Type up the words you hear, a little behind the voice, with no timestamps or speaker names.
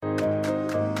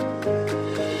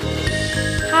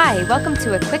Hi, welcome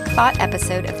to a quick thought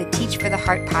episode of the Teach for the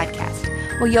Heart podcast,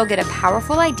 where you'll get a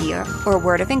powerful idea or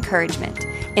word of encouragement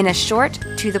in a short,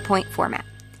 to-the-point format.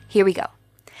 Here we go.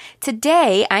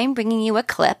 Today, I'm bringing you a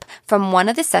clip from one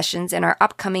of the sessions in our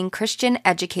upcoming Christian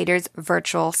Educators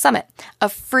Virtual Summit, a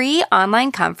free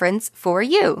online conference for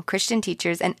you, Christian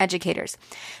teachers and educators.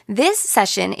 This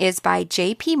session is by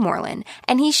J.P. Moreland,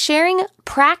 and he's sharing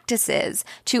practices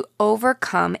to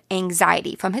overcome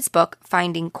anxiety from his book,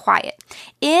 Finding Quiet.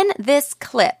 In this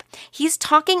clip, he's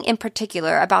talking in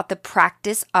particular about the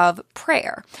practice of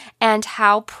prayer and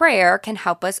how prayer can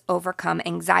help us overcome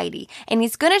anxiety. And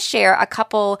he's going to share a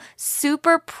couple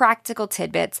super practical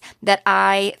tidbits that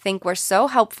I think were so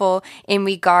helpful in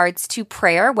regards to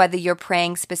prayer, whether you're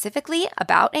praying specifically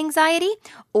about anxiety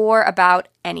or about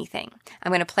anything. I'm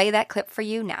going to play that clip for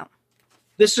you now.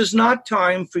 This is not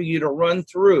time for you to run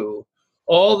through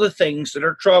all the things that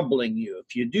are troubling you.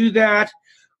 If you do that,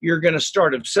 you're going to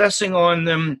start obsessing on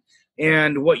them,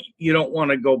 and what you don't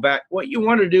want to go back. What you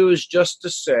want to do is just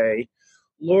to say,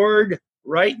 Lord,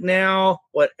 right now,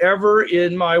 whatever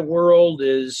in my world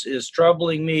is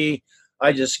troubling me,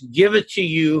 I just give it to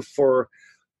you for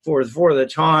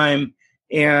the time,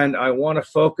 and I want to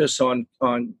focus on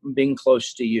being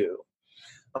close to you.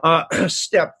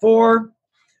 Step 4.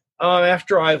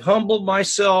 After I've humbled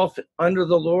myself under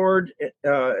the Lord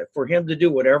for him to do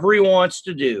whatever he wants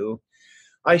to do,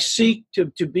 I seek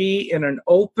to be in an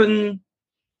open,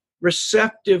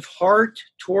 receptive heart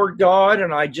toward God,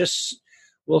 and I just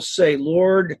will say,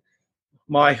 Lord,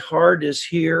 my heart is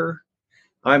here.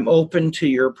 I'm open to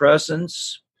your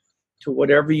presence, to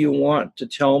whatever you want to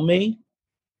tell me.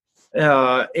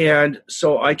 And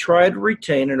so I try to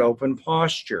retain an open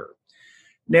posture.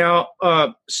 Now,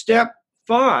 step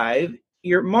 5,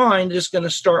 your mind is going to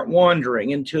start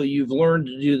wandering until you've learned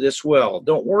to do this well.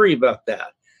 Don't worry about that.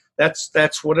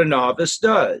 That's what a novice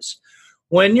does.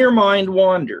 When your mind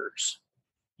wanders,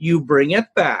 you bring it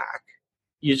back.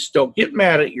 You just don't get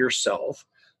mad at yourself.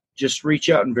 Just reach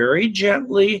out and very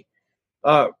gently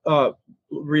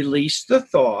release the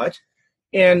thought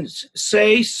and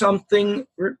say something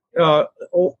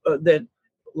that,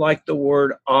 like the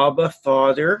word Abba,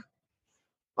 Father,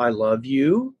 I love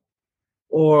you.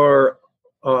 Or,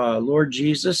 Lord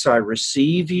Jesus, I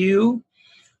receive you.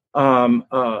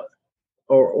 Or,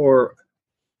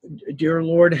 dear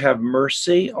Lord, have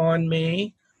mercy on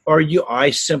me. Or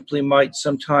I simply might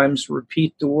sometimes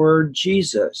repeat the word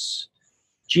Jesus,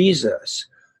 Jesus.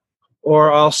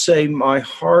 Or I'll say, my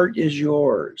heart is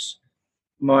yours.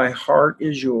 My heart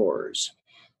is yours.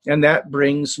 And that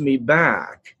brings me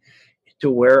back to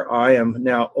where I am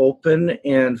now open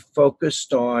and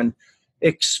focused on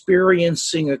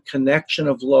experiencing a connection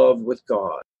of love with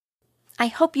God. I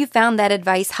hope you found that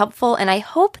advice helpful, and I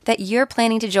hope that you're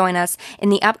planning to join us in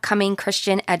the upcoming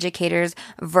Christian Educators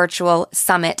Virtual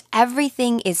Summit.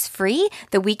 Everything is free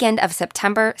the weekend of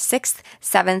September 6th,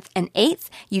 7th, and 8th.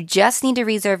 You just need to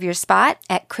reserve your spot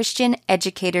at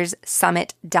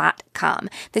ChristianEducatorsSummit.com.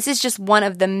 This is just one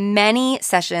of the many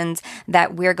sessions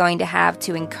that we're going to have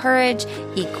to encourage,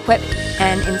 equip,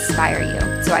 and inspire you.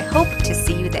 So I hope to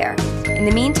see you there. In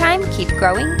the meantime, keep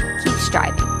growing, keep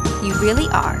striving. You really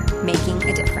are making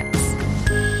a difference.